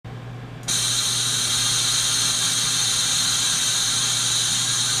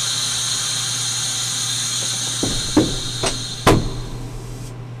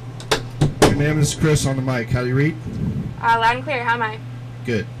ma'am, this is Chris on the mic. How do you read? Loud and clear. How am I?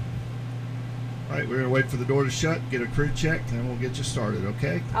 Good. All right, we're going to wait for the door to shut, get a crew check, and then we'll get you started,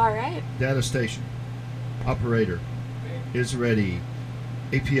 okay? All right. Data station. Operator is ready.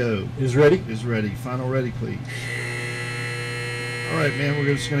 APO Is ready. is ready. Final ready, please. All right, man,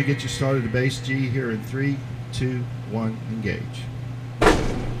 we're just going to get you started at base G here in 3, 2, 1, engage.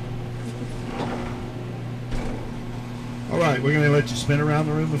 All right, we're going to let you spin around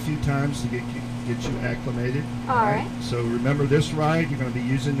the room a few times to get you acclimated. All right. So remember this ride, you're going to be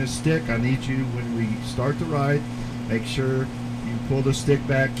using this stick. I need you, when we start the ride, make sure you pull the stick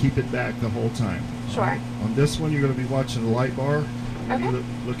back, keep it back the whole time. Sure. Right? On this one, you're going to be watching the light bar. Okay. You're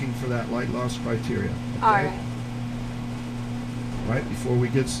looking for that light loss criteria. Okay? All right. All right, before we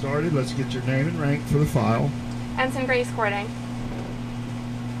get started, let's get your name and rank for the file. Ensign Grace Courting.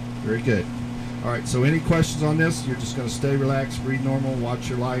 Very good. All right, so any questions on this? You're just going to stay relaxed, breathe normal, watch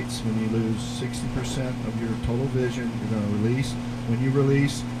your lights. When you lose 60% of your total vision, you're going to release. When you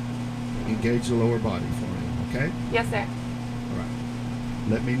release, engage the lower body for me, okay? Yes, sir. All right.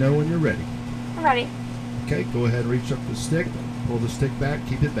 Let me know when you're ready. I'm ready. Okay, go ahead and reach up the stick, pull the stick back,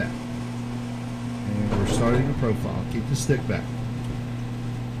 keep it back. And we're starting the profile. Keep the stick back.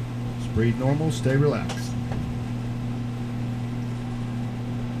 Just breathe normal, stay relaxed.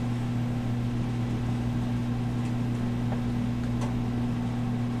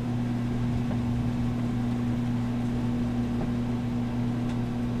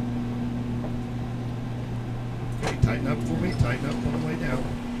 Tighten up for me. Tighten up on the way down.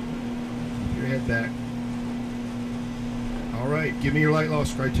 Keep your head back. All right. Give me your light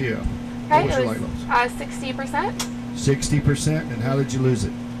loss criteria. What was your light loss? 60%. 60%. And how did you lose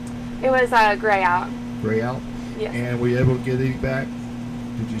it? It was gray out. Gray out? Yes. And were you able to get it back?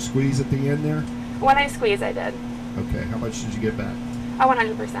 Did you squeeze at the end there? When I squeezed, I did. Okay. How much did you get back?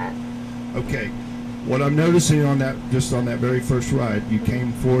 100%. Okay. What I'm noticing on that, just on that very first ride, you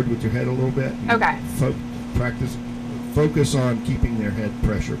came forward with your head a little bit. Okay. Focus on keeping their head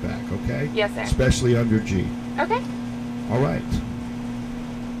pressure back, okay? Yes, sir. Especially under G. Okay. All right.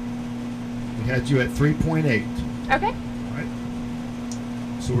 We had you at 3.8. Okay. All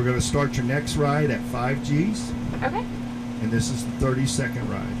right. So we're going to start your next ride at 5 Gs. Okay. And this is the 30-second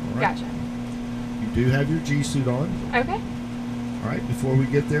ride, all right? Gotcha. You do have your G suit on. Okay. All right, before we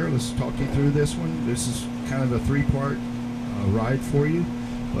get there, let's talk you through this one. This is kind of a 3-part ride for you.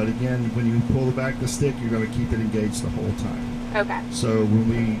 But again, when you pull back the stick, you're going to keep it engaged the whole time. Okay. So when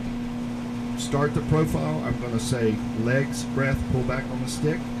we start the profile, I'm going to say legs, breath, pull back on the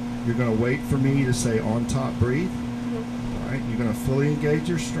stick. You're going to wait for me to say on top, breathe. Mm-hmm. All right. You're going to fully engage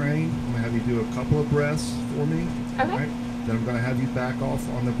your strain. I'm going to have you do a couple of breaths for me. Okay. All right. Then I'm going to have you back off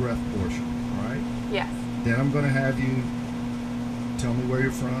on the breath portion. All right. Yes. Then I'm going to have you tell me where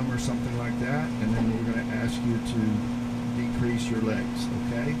you're from or something like that, and then we're going to ask you to decrease your legs,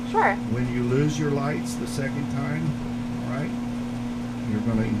 okay? Sure. When you lose your lights the second time, all right, you're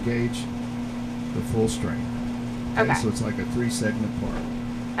going to engage the full strain. Okay. So it's like a 3-segment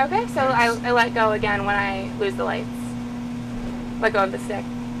part. Okay, so I let go again when I lose the lights. Let go of the stick.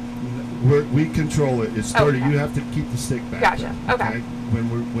 We control it. It's 30. Okay. You have to keep the stick back. Gotcha. There, Okay.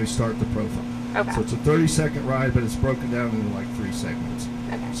 When we start the profile. Okay. So it's a 30-second ride, but it's broken down into like 3 segments.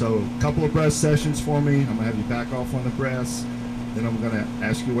 Okay. So a couple of breath sessions for me. I'm going to have you back off on the breaths. Then I'm going to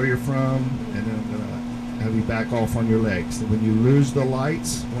ask you where you're from, and then I'm going to have you back off on your legs. And when you lose the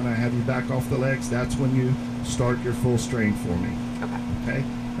lights, when I have you back off the legs, that's when you start your full strain for me. Okay. Okay?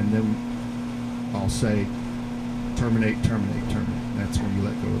 And then I'll say terminate, terminate, terminate. That's when you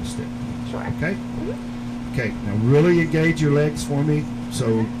let go of the stick. Sure. Okay? Mm-hmm. Okay, now really engage your legs for me.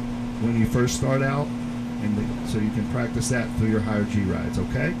 So when you first start out, and so you can practice that through your higher G rides,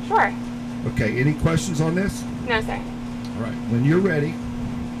 okay? Sure. Okay, any questions on this? No, sir. All right, when you're ready,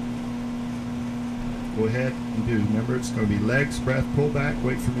 go ahead and do. Remember, it's going to be legs, breath, pull back,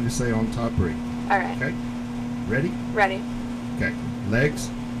 wait for me to say on top, breathe. All right. Okay? Ready? Ready. Okay, legs,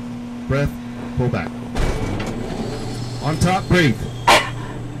 breath, pull back. On top, breathe.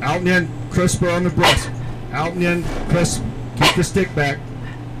 Out and in, crisper on the breath. Out and in, crisp. Keep the stick back.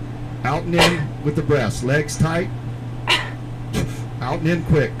 Out and in with the breaths. Legs tight. Out and in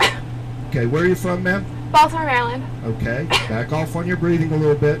quick. Okay, where are you from, ma'am? Baltimore, Maryland. Okay, back off on your breathing a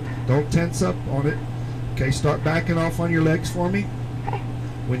little bit. Don't tense up on it. Okay, start backing off on your legs for me. Okay.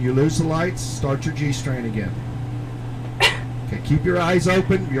 When you lose the lights, start your G strain again. Okay, keep your eyes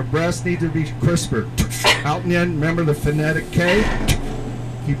open. Your breaths need to be crisper. Out and in, remember the phonetic K.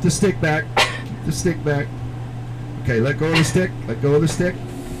 Keep the stick back. Keep the stick back. Okay, let go of the stick. Let go of the stick.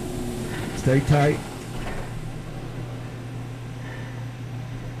 Stay tight.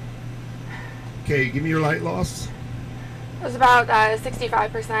 Okay, give me your light loss. It was about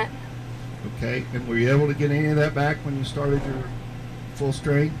 65%. Okay, and were you able to get any of that back when you started your full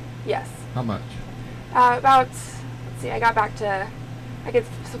strain? Yes. How much? About, let's see, I got back to, I could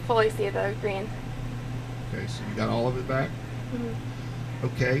fully see the green. Okay, so you got all of it back? Mm-hmm.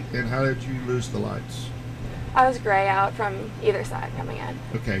 Okay, and how did you lose the lights? I was gray out from either side coming in.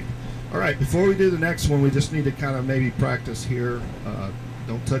 Okay. All right, before we do the next one, we just need to kind of maybe practice here.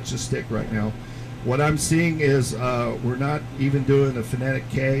 Don't touch the stick right now. What I'm seeing is we're not even doing a phonetic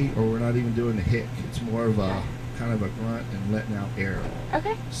K, or we're not even doing the hic. It's more of a kind of a grunt and letting out air.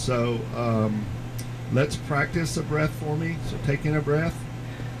 Okay. So let's practice a breath for me. So take in a breath.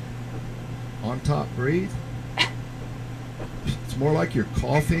 On top, breathe. It's more like you're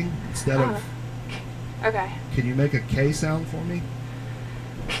coughing instead of... Okay. Can you make a K sound for me?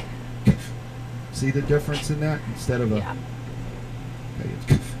 See the difference in that? Instead of a... Yeah. Okay,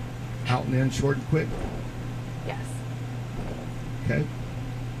 it's out and in, short and quick. Yes. Okay.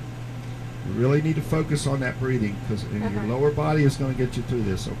 You really need to focus on that breathing, because your lower body is going to get you through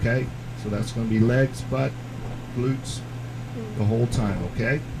this, okay? So that's going to be legs, butt, glutes, the whole time,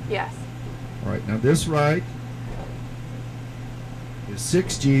 okay? Yes. All right, now this ride is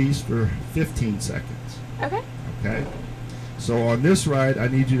 6 Gs for 15 seconds. Okay. Okay? So on this ride, I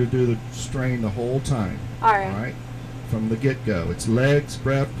need you to do the strain the whole time. All right. All right? From the get-go. It's legs,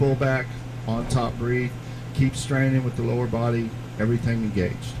 breath, pull back, on top, breathe. Keep straining with the lower body, everything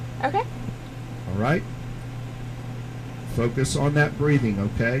engaged. Okay. All right? Focus on that breathing,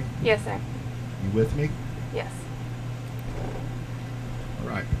 okay? Yes, sir. You with me? Yes. All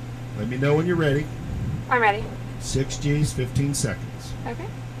right. Let me know when you're ready. I'm ready. 6 Gs, 15 seconds. Okay. You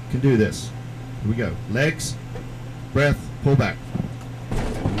can do this. Here we go. Legs, breath, pull back.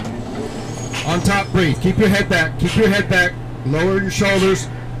 On top, breathe. Keep your head back. Keep your head back. Lower your shoulders.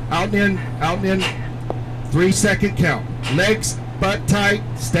 Out and in. Out and in. 3-second count. Legs, butt tight.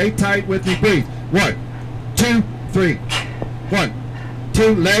 Stay tight with me. Breathe. 1, 2, 3. 1,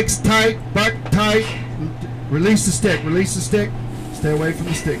 2. Legs tight. Butt tight. Release the stick. Release the stick. Stay away from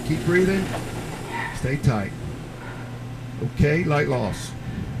the stick. Keep breathing. Stay tight. Okay. Light loss.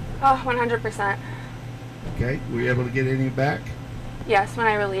 Oh, 100%. Okay. Were you able to get any back? Yes, when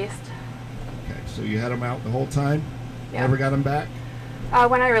I released. Okay. So you had them out the whole time? Yeah. Never got them back?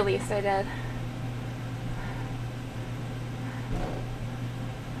 When I released, I did.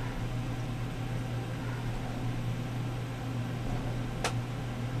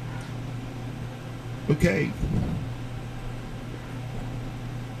 Okay.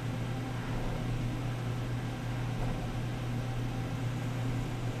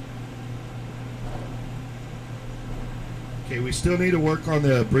 Okay, we still need to work on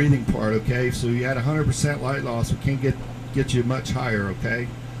the breathing part, okay? So you had 100% light loss. We can't get you much higher, okay?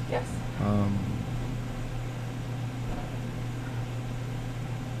 Yes. Um,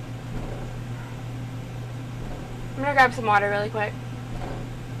 I'm gonna grab some water really quick.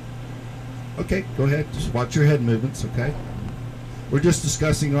 okay, go ahead. Just watch your head movements, okay? We're just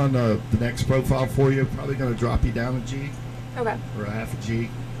discussing on the next profile for you. Probably going to drop you down a G. Okay. Or a half a G.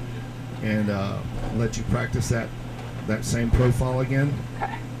 And let you practice that same profile again.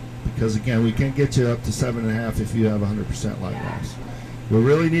 Okay. Because again, we can't get you up to 7.5 if you have 100% light loss. We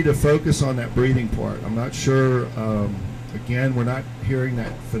really need to focus on that breathing part. I'm not sure. Again, we're not hearing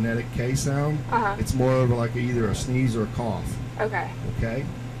that phonetic K sound. It's more of like either a sneeze or a cough. Okay. Okay.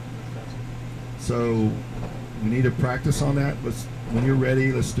 So we need to practice on that. When you're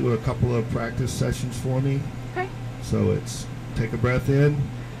ready, let's do a couple of practice sessions for me. Okay. So it's take a breath in.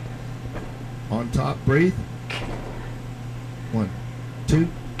 On top, breathe. 1, 2,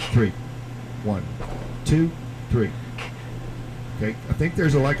 3. 1, 2, 3. Okay. I think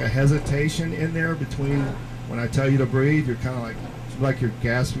there's like a hesitation in there between when I tell you to breathe. You're kind of like you're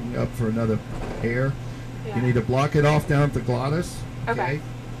gasping up for another air. Yeah. You need to block it off down at the glottis. Okay.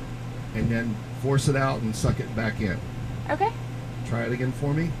 And then force it out and suck it back in. Okay. Try it again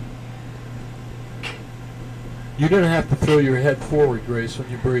for me. You're going to have to throw your head forward, Grace, when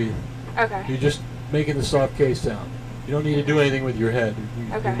you breathe. Okay. You're just making the soft K sound. You don't need to do anything with your head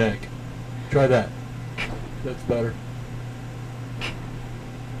or your neck. Try that. That's better.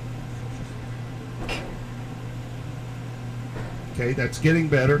 Okay, that's getting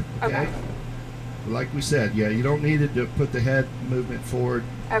better. Okay. Like we said, yeah, you don't need to put the head movement forward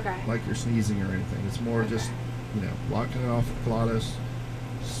Okay. like you're sneezing or anything. It's more just, blocking it off the glottis,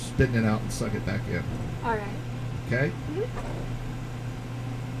 spitting it out and suck it back in. All right. Okay?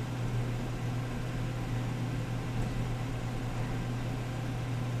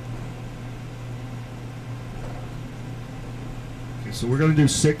 Okay, so we're going to do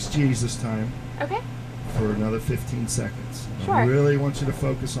 6 Gs this time. Okay. for another 15 seconds. Sure. I really want you to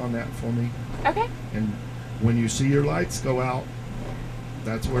focus on that for me. Okay. And when you see your lights go out,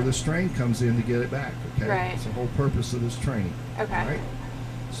 that's where the strain comes in to get it back, okay? Right. It's the whole purpose of this training. Okay. All right?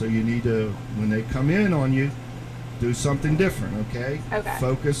 So you need to, when they come in on you, do something different, okay? Okay.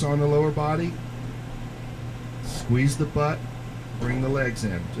 Focus on the lower body, squeeze the butt, bring the legs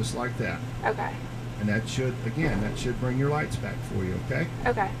in, just like that. Okay. And that should, again, that should bring your lights back for you, okay?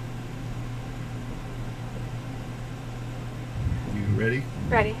 Okay. You ready?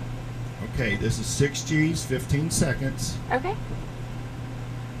 Ready. Okay, this is 6 G's, 15 seconds. Okay.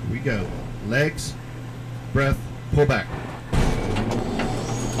 Here we go. Legs, breath, pull back.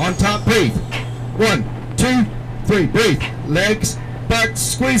 On top, breathe. 1, 2, 3, breathe. Legs, butt,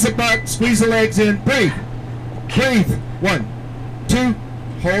 squeeze the legs in, breathe. Breathe. 1, 2,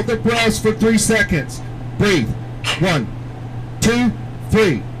 hold the breath for 3 seconds. Breathe. 1, 2,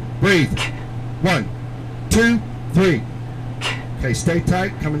 3, breathe. 1, 2, 3. Okay, stay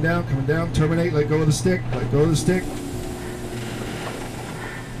tight, coming down, terminate, let go of the stick, let go of the stick.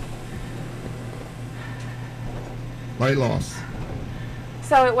 Light loss.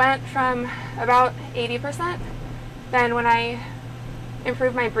 So it went from about 80%. Then when I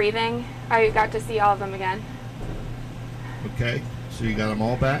improved my breathing, I got to see all of them again. Okay, so you got them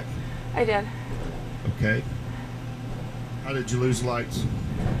all back? I did. Okay. How did you lose lights?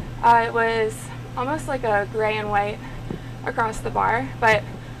 It was almost like a gray and white across the bar, but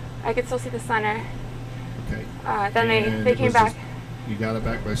I could still see the center. Okay. Then And they it came was back. just- you got it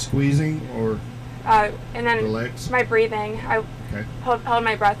back by squeezing or And the then legs? my breathing, I Okay. held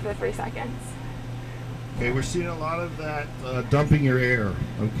my breath for 3 seconds. Okay, we're seeing a lot of that dumping your air,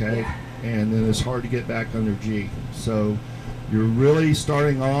 okay? Yeah. And then it's hard to get back under G. So you're really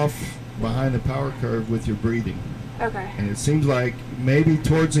starting off behind the power curve with your breathing. Okay. And it seems like maybe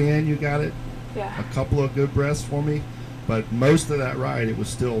towards the end you got it, Yeah. a couple of good breaths for me, but most of that ride it was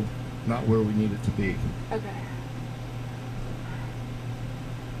still not where we needed to be. Okay.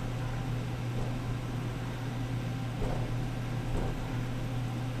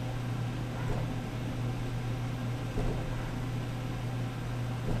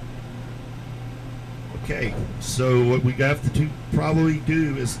 Okay, so what we have to probably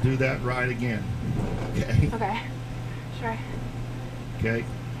do is do that ride again. Okay. Okay. Sure. Okay.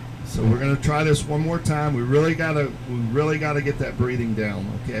 So we're gonna try this one more time. We really gotta get that breathing down,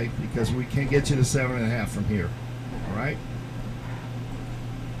 okay? Because we can't get you to 7.5 from here. All right.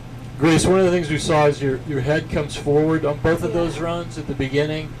 Grace, one of the things we saw is your head comes forward on both of Yeah. those runs at the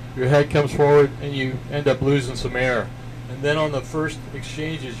beginning. Your head comes forward and you end up losing some air. And then on the first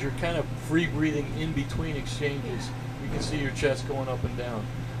exchanges, you're kind of free breathing in between exchanges. You can see your chest going up and down.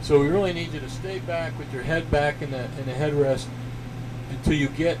 So we really need you to stay back with your head back in the headrest until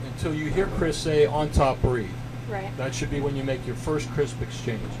you hear Chris say on top breathe. Right. That should be when you make your first crisp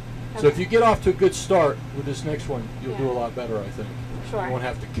exchange. So Okay. if you get off to a good start with this next one, you'll do Yeah. a lot better, I think. Sure. You won't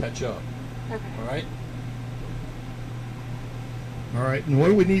have to catch up. Okay. All right? All right. And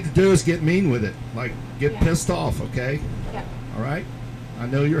what we need to do is get mean with it, like get Yeah. pissed off, okay? Yeah. All right. I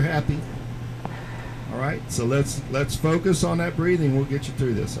know you're happy. All right. So let's focus on that breathing. We'll get you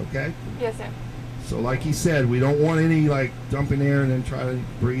through this, okay? Yes, sir. So like he said, we don't want any like dumping air and then try to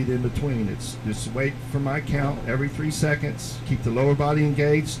breathe in between. It's just wait for my count every 3 seconds. Keep the lower body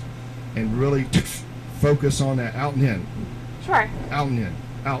engaged and really focus on that out and in, Sure. out and in,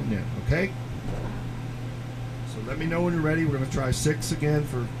 out and in, okay? So let me know when you're ready. We're going to try 6 again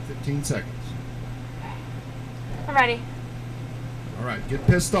for 15 seconds. I'm ready. All right, get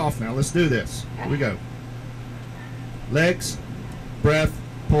pissed off now. Let's do this. Here we go. Legs, breath,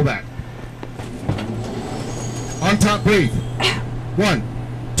 pull back. On top, breathe. 1,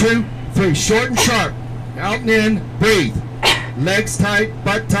 2, 3. Short and sharp. Out and in, breathe. Legs tight,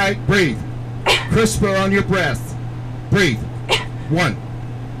 butt tight, breathe. Crisper on your breath. Breathe. 1,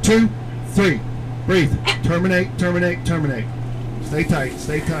 2, 3. Breathe. Terminate, terminate, terminate. Stay tight,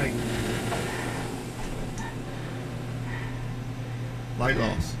 stay tight. Light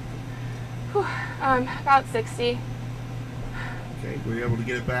loss. Whew. About 60. Okay, were you able to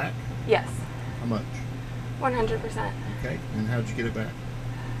get it back? Yes. How much? 100%. Okay, and how'd you get it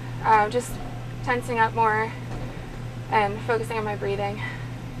back? Just tensing up more and focusing on my breathing.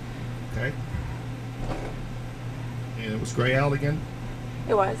 Okay. And it was gray out again?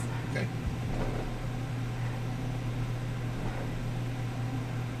 It was. Okay.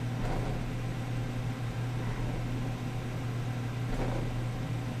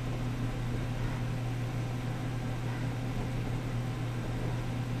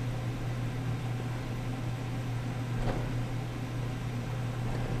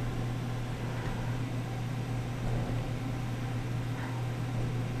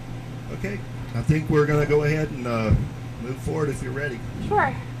 Okay, I think we're going to go ahead and move forward if you're ready. Sure.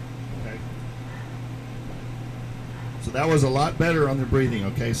 Okay. So that was a lot better on the breathing,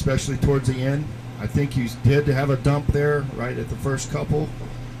 okay, especially towards the end. I think you did have a dump there right at the first couple,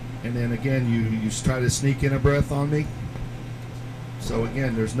 and then again you try to sneak in a breath on me. So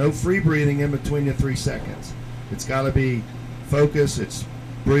again, there's no free breathing in between the 3 seconds. It's got to be focus. It's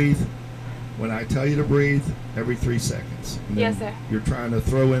breathe when I tell you to breathe every 3 seconds. And then Yes, sir. You're trying to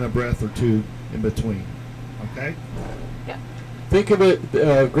throw in a breath or two in between. Okay? Yeah. Think of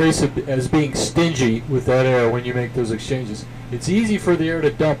it, Grace, as being stingy with that air when you make those exchanges. It's easy for the air to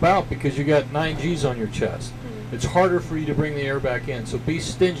dump out because you got 9 Gs on your chest. It's harder for you to bring the air back in. So be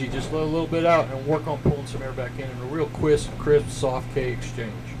stingy. Just let a little bit out and work on pulling some air back in a real crisp, soft K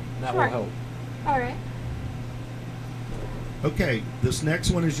exchange. And that will Sure. help. All right. Okay, this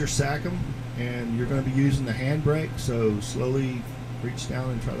next one is your SACM, and you're going to be using the handbrake. So slowly reach down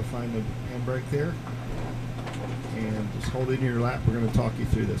and try to find the handbrake there. And just hold it in your lap. We're going to talk you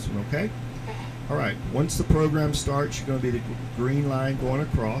through this one, okay? All right, once the program starts, you're going to be the green line going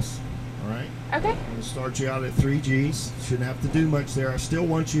across. All right? Okay. I'm going to start you out at 3 Gs. Shouldn't have to do much there. I still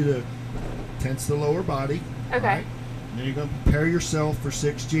want you to tense the lower body. Okay. All right? And then you're going to prepare yourself for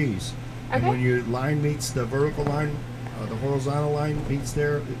 6 Gs. And Okay. when your line meets the vertical line, the horizontal line meets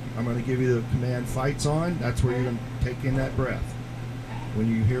there, I'm going to give you the command fights on. That's where you're going to take in that breath. When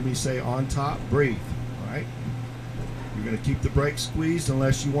you hear me say on top, breathe. All right? You're going to keep the brake squeezed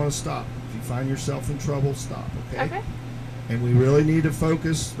unless you want to stop. If you find yourself in trouble, stop. Okay? Okay. And we really need to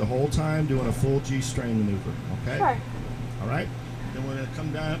focus the whole time doing a full G strain maneuver. Okay? Sure. All right? Then we're going to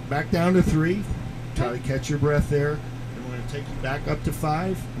come down, back down to 3. Try to catch your breath there. Then we're going to take you back up to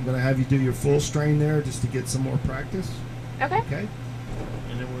 5. I'm going to have you do your full strain there just to get some more practice. Okay. Okay?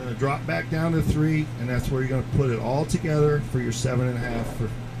 And then we're going to drop back down to 3, and that's where you're going to put it all together for your 7.5 for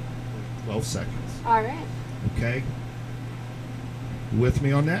 12 seconds. All right. Okay? You with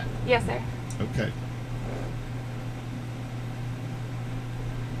me on that? Yes, sir. Okay.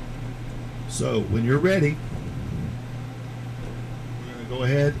 So when you're ready, we're going to go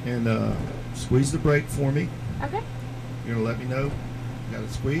ahead and squeeze the brake for me. Okay. You're going to let me know you got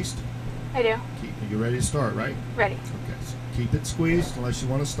it squeezed. I do. You're ready to start, right? Ready. Okay. So keep it squeezed unless you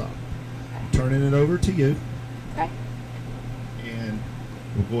want to stop. Okay. Turning it over to you, Okay. and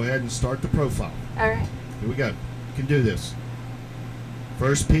we'll go ahead and start the profile. All right. Here we go. You can do this.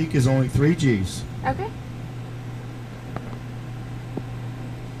 First peak is only 3 Gs. Okay.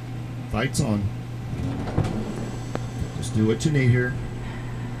 Lights on. Just do what you need here.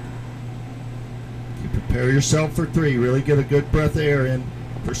 You prepare yourself for 3. Really get a good breath of air in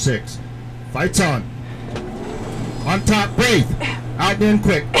for 6. Fights on. On top, breathe. Out and in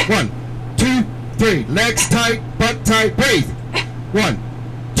quick. 1, 2, 3. Legs tight, butt tight, breathe. 1,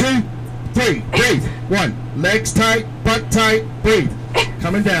 2, 3. Breathe. 1. Legs tight, butt tight, breathe.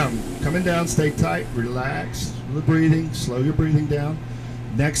 Coming down, stay tight, relax the breathing, slow your breathing down.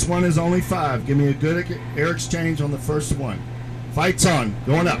 Next one is only 5. Give me a good air exchange on the first one. Fights on,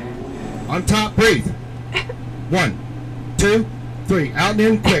 going up. On top, breathe. 1, 2, 3. Out and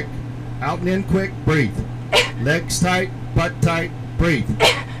in quick. Out and in quick, breathe. Legs tight, butt tight, breathe.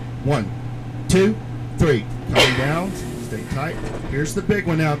 1, 2, 3. Coming down, stay tight. Here's the big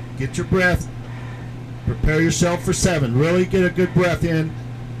one now. Get your breath. Prepare yourself for 7. Really get a good breath in.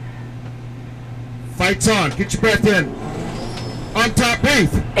 Fights on. Get your breath in. On top,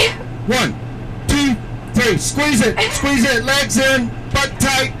 breathe. 1, 2, 3. Squeeze it. Squeeze it. Legs in. Butt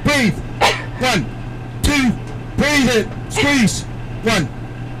tight. Breathe. 1, 2. Breathe it. Squeeze. 1,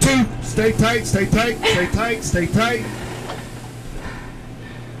 2. Stay tight. Stay tight. Stay tight. Stay tight.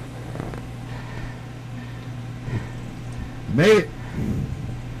 Made it.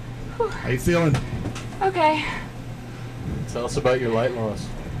 How you feeling? Okay. Tell us about your light loss.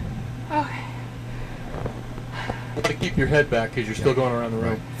 Okay. You got to keep your head back because you're still going around the room.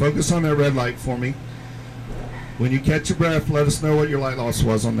 Right. Focus on that red light for me. When you catch your breath, let us know what your light loss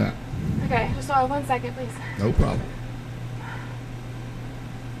was on that. Okay. Just 1 second, please. No problem.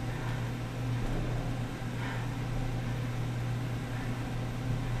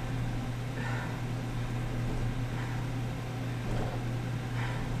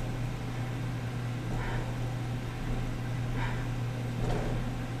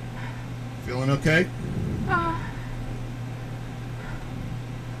 Feeling okay?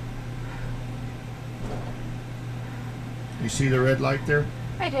 You see the red light there?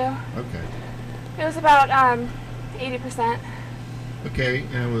 I do. Okay. It was about 80% Okay,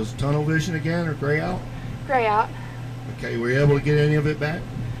 and it was tunnel vision again or gray out? gray out. Okay, were you able to get any of it back?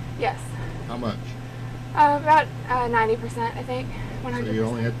 Yes. How much? About 90%, I think. 100%. So you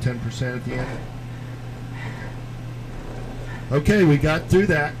only had 10% at the end? Okay, we got through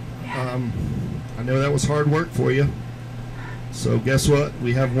that. I know that was hard work for you. So guess what?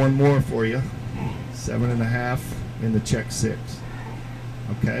 We have one more for you. 7.5 in the check 6.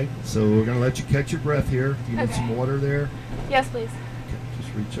 Okay, so we're going to let you catch your breath here. Do you need some water there? Yes, please. Okay,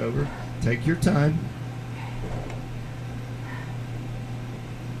 just reach over. Take your time.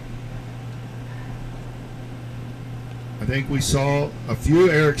 I think we saw a few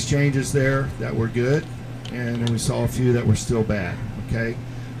air exchanges there that were good, and then we saw a few that were still bad. Okay,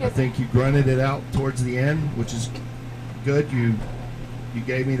 I think you grunted it out towards the end, which is good. You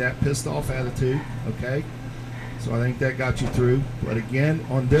gave me that pissed off attitude. Okay, so I think that got you through. But again,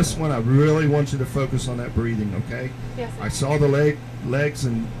 on this one, I really want you to focus on that breathing. Okay. Yes, sir. I saw the legs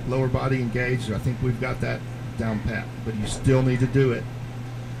and lower body engaged. I think we've got that down pat, but you still need to do it.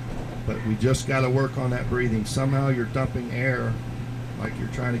 But we just got to work on that breathing. Somehow you're dumping air like you're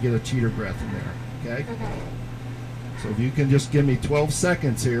trying to get a cheater breath in there, okay? Okay. So if you can just give me 12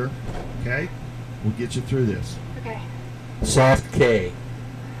 seconds here, okay? We'll get you through this. Okay. Soft K.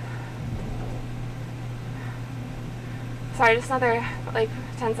 Sorry, just another like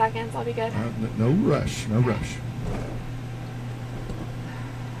 10 seconds. I'll be good. No rush, no rush.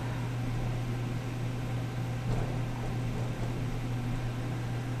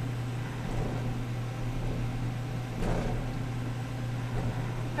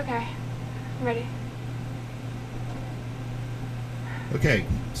 Okay. I'm ready. Okay,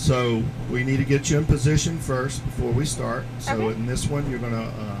 so we need to get you in position first before we start. So Okay. in this one, you're gonna,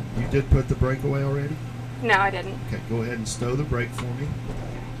 you did put the brake away already? No, I didn't. Okay, go ahead and stow the brake for me.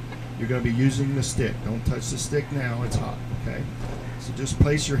 You're going to be using the stick. Don't touch the stick now, it's hot, okay? So just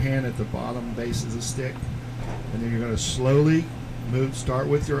place your hand at the bottom base of the stick, and then you're going to slowly move, start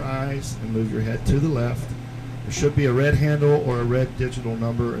with your eyes and move your head to the left. There should be a red handle or a red digital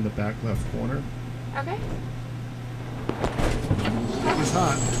number in the back left corner. Okay. Stick is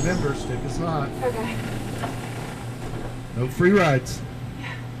hot. Remember, stick is hot. Okay. No free rides.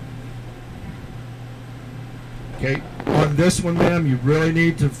 Okay, on this one, ma'am, you really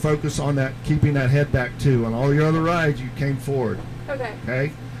need to focus on that, keeping that head back too. On all your other rides, you came forward. Okay.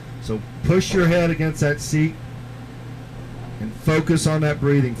 Okay, so push your head against that seat and focus on that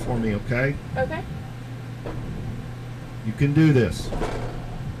breathing for me, okay? Okay. You can do this.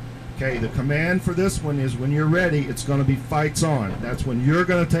 Okay, the command for this one is when you're ready, it's going to be fights on. That's when you're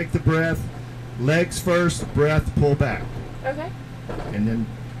going to take the breath, legs first, breath, pull back. Okay. And then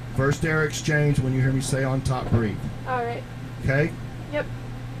first air exchange when you hear me say on top, breathe. All right. Okay? Yep.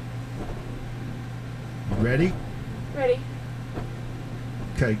 Ready? Ready.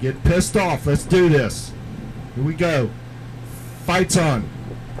 Okay, get pissed off. Let's do this. Here we go. Fights on.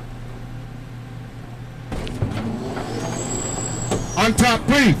 On top,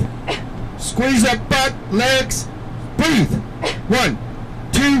 breathe. Squeeze that butt, legs, breathe. 1,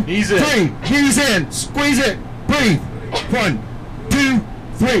 2, Knees in. 3. Knees in. Squeeze it. Breathe. 1, 2,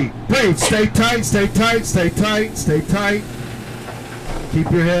 3. Breathe. Stay tight, stay tight, stay tight, stay tight.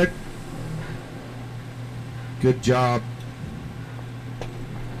 Keep your head. Good job.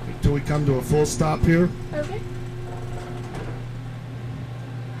 Until we come to a full stop here. Okay.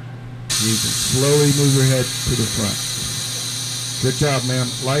 You can slowly move your head to the front. Good job, ma'am.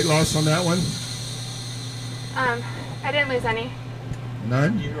 Light loss on that one? I didn't lose any.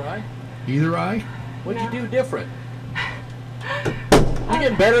 None? Either eye? Either eye? What'd No. you do different? You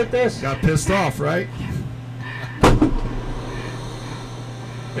getting better at this? Got pissed off, right? Hey,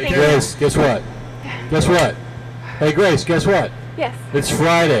 Thank Grace, guess what? Guess what? Hey, Grace, guess what? Yes. It's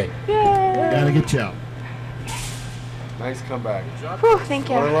Friday. Yay. Gotta get you out. Nice comeback. Whew, thank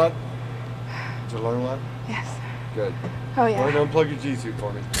you. Learn a lot? Did you learn a lot? Yes. Good. Oh Go ahead yeah. and unplug your G suit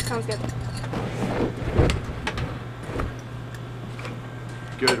for me. Sounds good.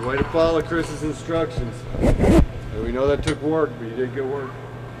 Good. Way to follow Chris's instructions. And we know that took work, but you did good work.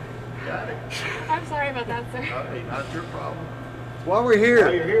 Got it. I'm sorry about that, sir. Hey, not your problem. That's why we're here.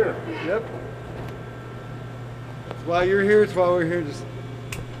 While you're here. Yep. That's why you're here. It's why we're here. Just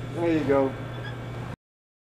there you go.